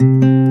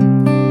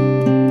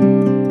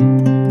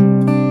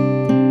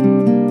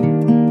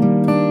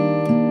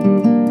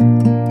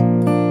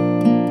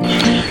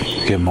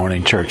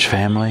church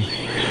family.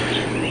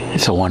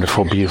 It's a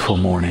wonderful, beautiful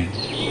morning.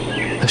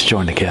 Let's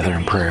join together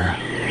in prayer.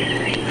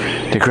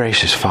 Dear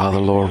gracious Father,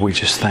 Lord, we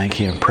just thank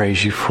you and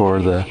praise you for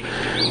the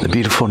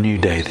beautiful new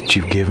day that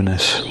you've given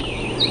us.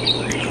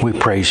 We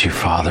praise you,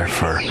 Father,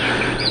 for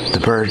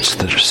the birds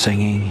that are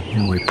singing,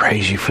 and we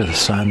praise you for the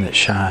sun that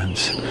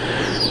shines.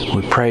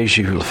 We praise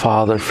you,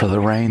 Father, for the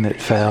rain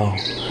that fell.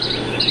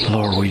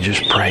 Lord, we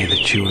just pray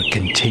that you would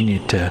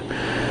continue to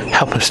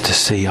help us to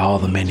see all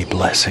the many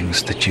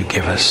blessings that you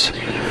give us,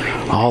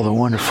 all the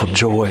wonderful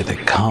joy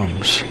that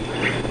comes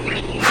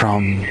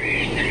from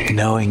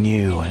knowing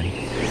you and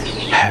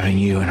having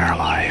you in our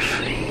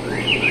life.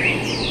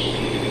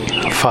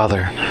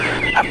 Father,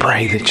 I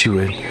pray that you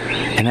would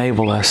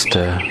enable us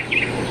to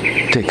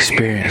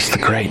experience the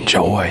great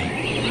joy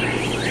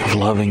of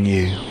loving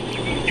you.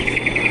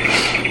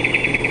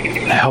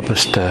 Help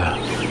us to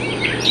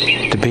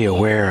be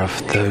aware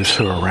of those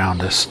who are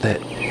around us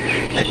that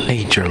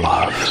need your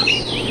love,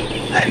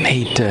 that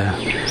need to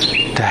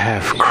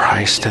have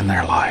Christ in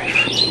their life.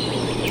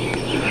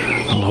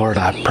 Lord,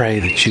 I pray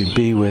that you'd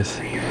be with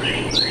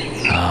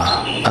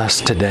us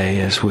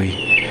today as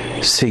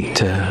we seek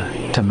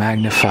to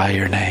magnify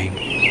your name.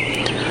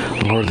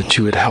 Lord, that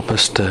you would help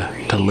us to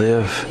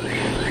live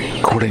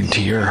according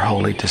to your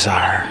holy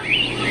desire.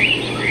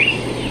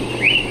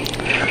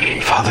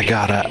 Father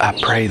God, I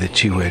pray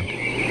that you would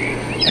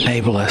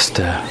enable us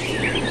to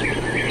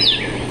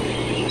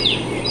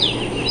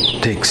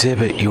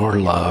exhibit your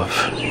love,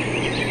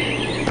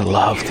 the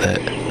love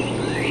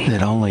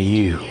that only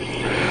you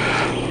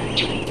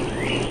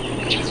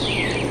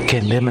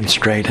can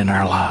demonstrate in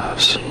our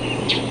lives.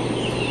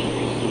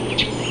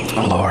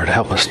 Lord,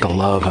 help us to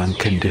love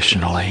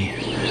unconditionally,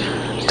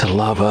 to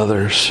love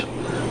others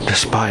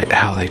despite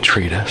how they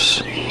treat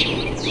us.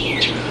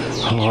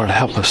 Lord,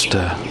 help us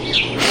to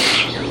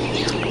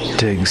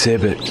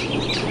exhibit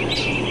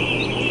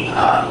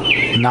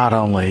not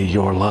only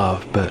your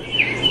love, but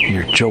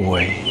your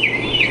joy.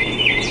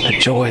 The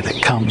joy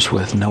that comes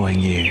with knowing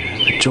you.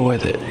 The joy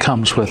that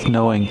comes with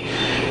knowing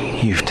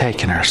you've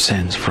taken our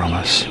sins from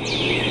us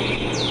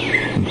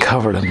and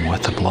covered them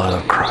with the blood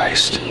of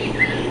Christ.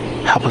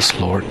 Help us,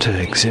 Lord, to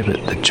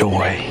exhibit the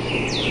joy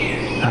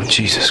of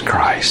Jesus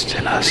Christ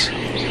in us.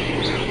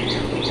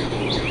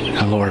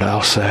 And Lord,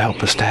 also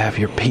help us to have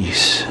your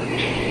peace.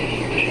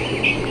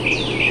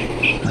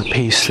 The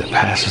peace that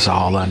passes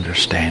all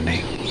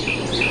understanding.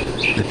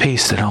 The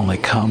peace that only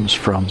comes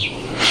from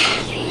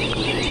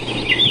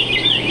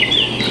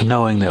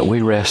knowing that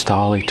we rest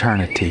all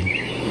eternity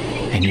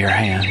in your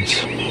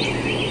hands.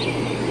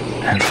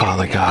 And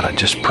Father God, I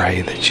just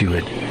pray that you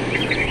would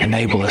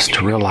enable us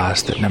to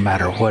realize that no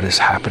matter what is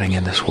happening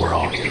in this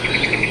world,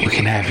 we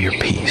can have your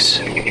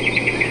peace.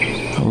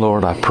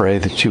 Lord, I pray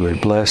that you would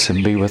bless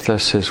and be with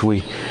us as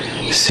we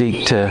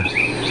seek to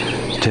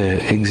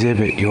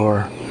exhibit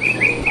your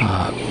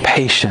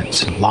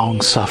patience and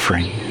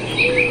long-suffering.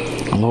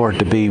 Lord,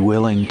 to be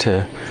willing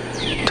to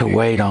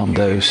wait on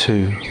those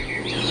who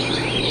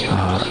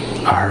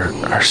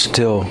are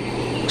still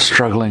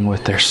struggling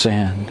with their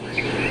sin,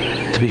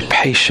 to be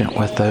patient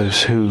with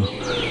those who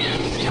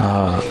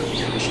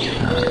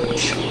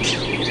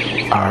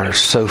are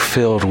so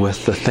filled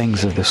with the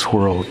things of this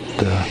world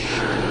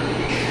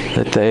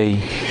that they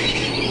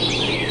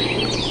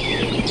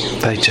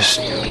just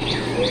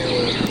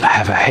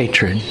have a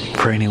hatred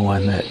for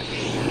anyone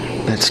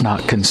that's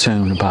not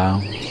consumed by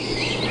them.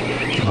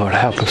 Lord,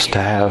 help us to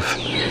have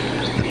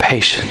the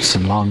patience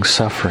and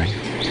long-suffering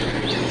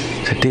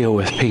to deal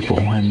with people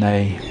when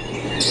they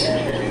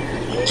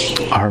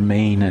are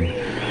mean and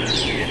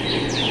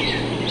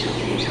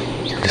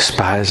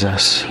despise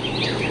us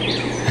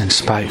and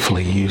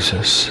spitefully use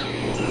us.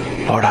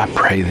 Lord, I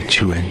pray that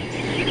you would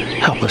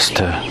help us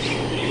to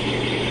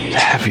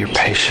have your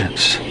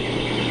patience.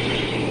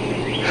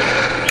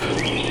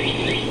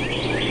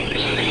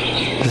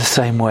 The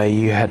same way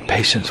you had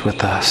patience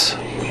with us.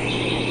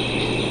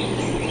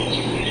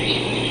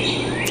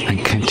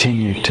 And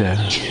continue to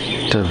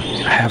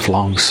have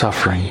long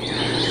suffering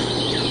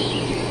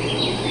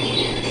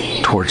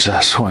towards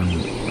us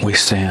when we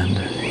sinned.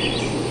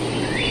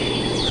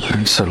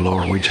 And so,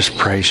 Lord, we just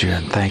praise you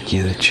and thank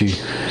you that you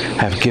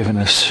have given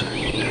us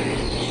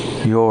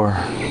your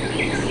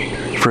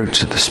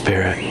fruits of the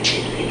Spirit.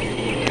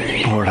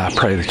 Lord, I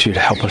pray that you'd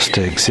help us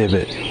to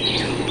exhibit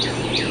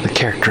the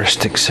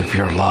characteristics of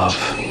your love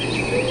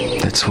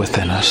that's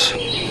within us.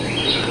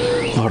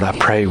 Lord, I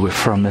pray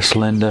from Miss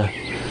Linda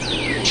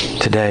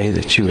today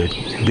that you would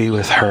be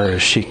with her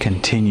as she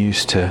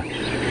continues to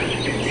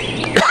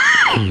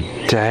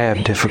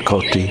have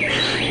difficulty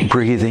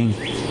breathing.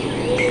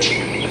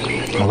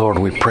 Lord,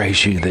 we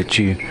praise you that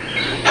you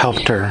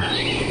helped her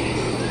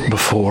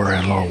before,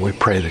 and Lord, we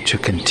pray that you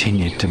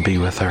continue to be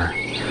with her.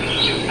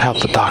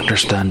 Help the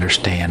doctors to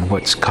understand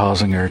what's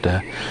causing her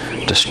to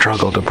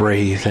struggle to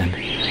breathe,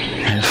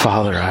 and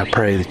Father, I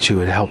pray that you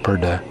would help her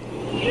to,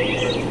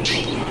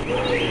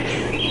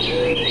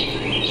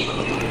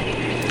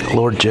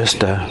 Lord, just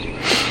to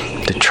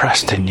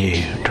trust in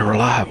you, to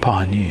rely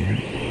upon you.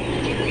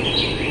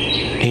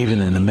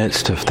 even in the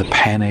midst of the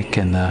panic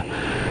and the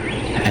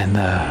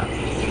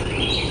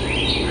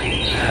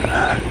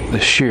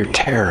sheer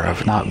terror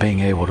of not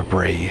being able to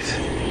breathe.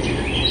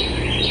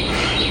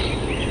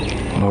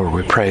 Lord,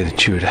 we pray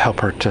that you would help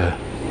her to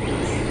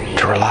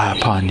rely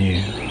upon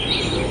you.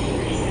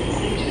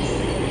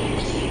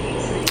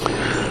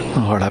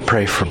 Lord, I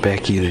pray for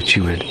Becky that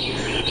you would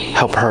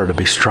help her to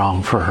be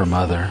strong for her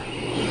mother.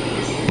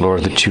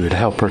 Lord, that you would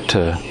help her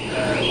to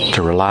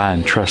rely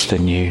and trust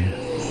in you.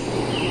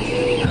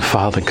 And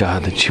Father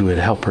God, that you would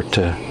help her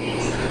to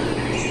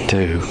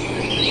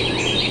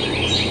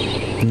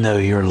know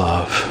your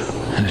love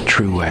in a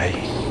true way.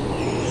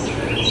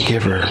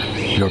 Give her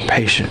your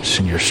patience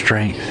and your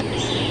strength.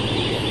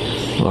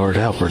 Lord,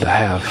 help her to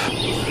have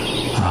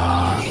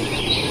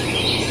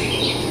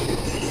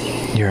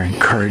your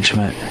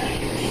encouragement.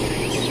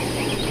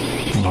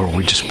 Lord,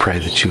 we just pray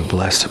that you would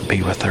bless and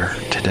be with her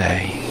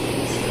today.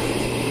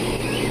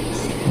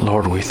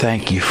 Lord, we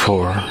thank you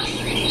for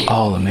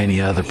all the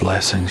many other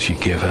blessings you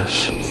give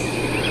us.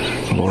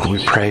 Lord,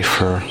 we pray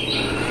for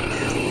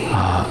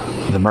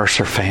the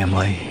Mercer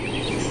family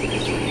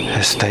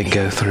as they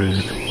go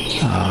through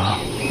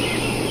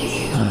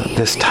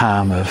this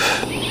time of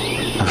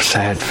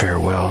sad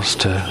farewells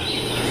to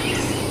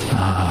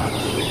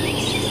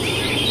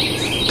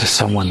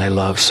someone they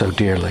love so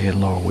dearly.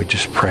 And Lord, we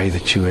just pray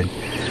that you would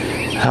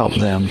help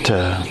them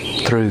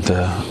through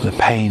the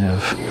pain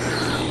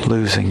of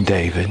losing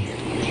David.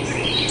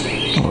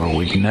 Lord,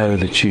 we know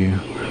that you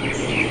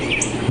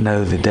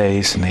know the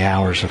days and the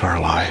hours of our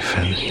life.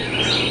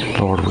 And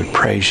Lord, we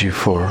praise you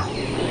for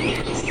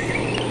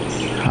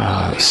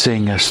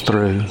seeing us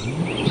through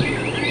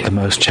the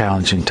most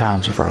challenging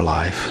times of our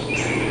life.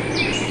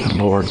 And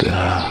Lord,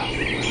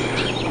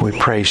 we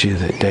praise you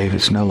that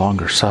David's no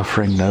longer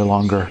suffering, no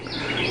longer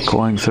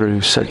going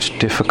through such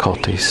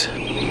difficulties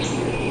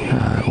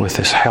with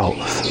his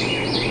health.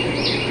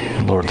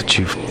 And Lord, that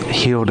you've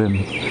healed him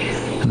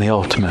in the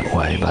ultimate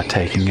way by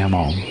taking him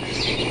home.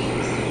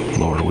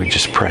 Lord, we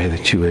just pray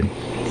that you would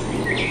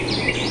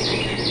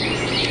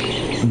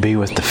be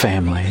with the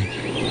family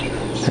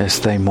as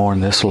they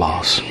mourn this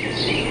loss.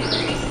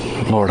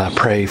 Lord, I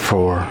pray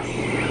for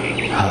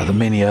the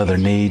many other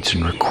needs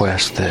and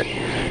requests that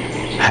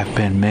have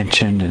been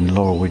mentioned. And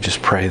Lord, we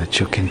just pray that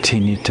you'll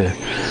continue to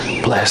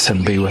bless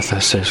and be with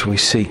us as we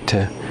seek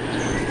to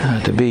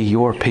be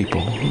your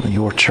people,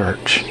 your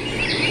church,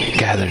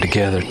 gathered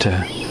together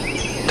to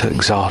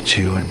exalt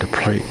you and to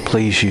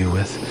please you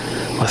with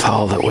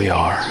all that we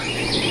are.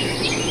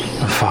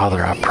 And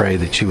Father, I pray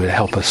that you would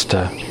help us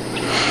to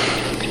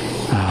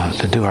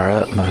do our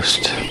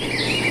utmost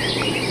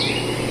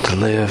to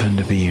live and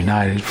to be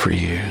united for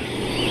you,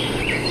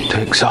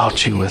 to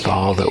exalt you with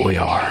all that we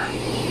are,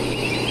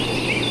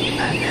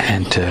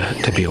 and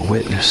to be a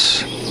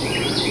witness,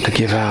 to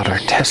give out our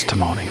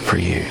testimony for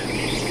you.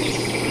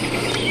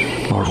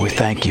 Lord, we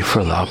thank you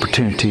for the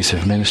opportunities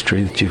of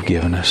ministry that you've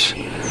given us.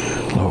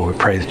 Lord, we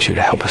pray that you'd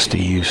help us to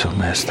use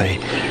them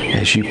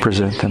as you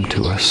present them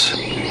to us.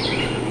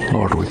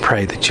 Lord, we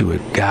pray that you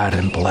would guide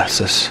and bless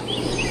us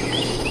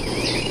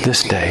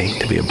this day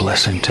to be a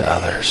blessing to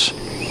others.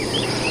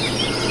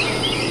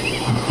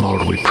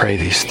 Lord, we pray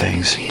these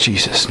things in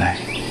Jesus' name.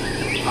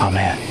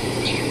 Amen.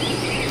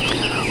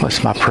 Well,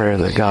 it's my prayer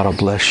that God will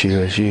bless you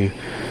as you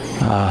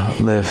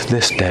live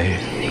this day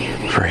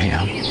for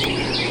Him.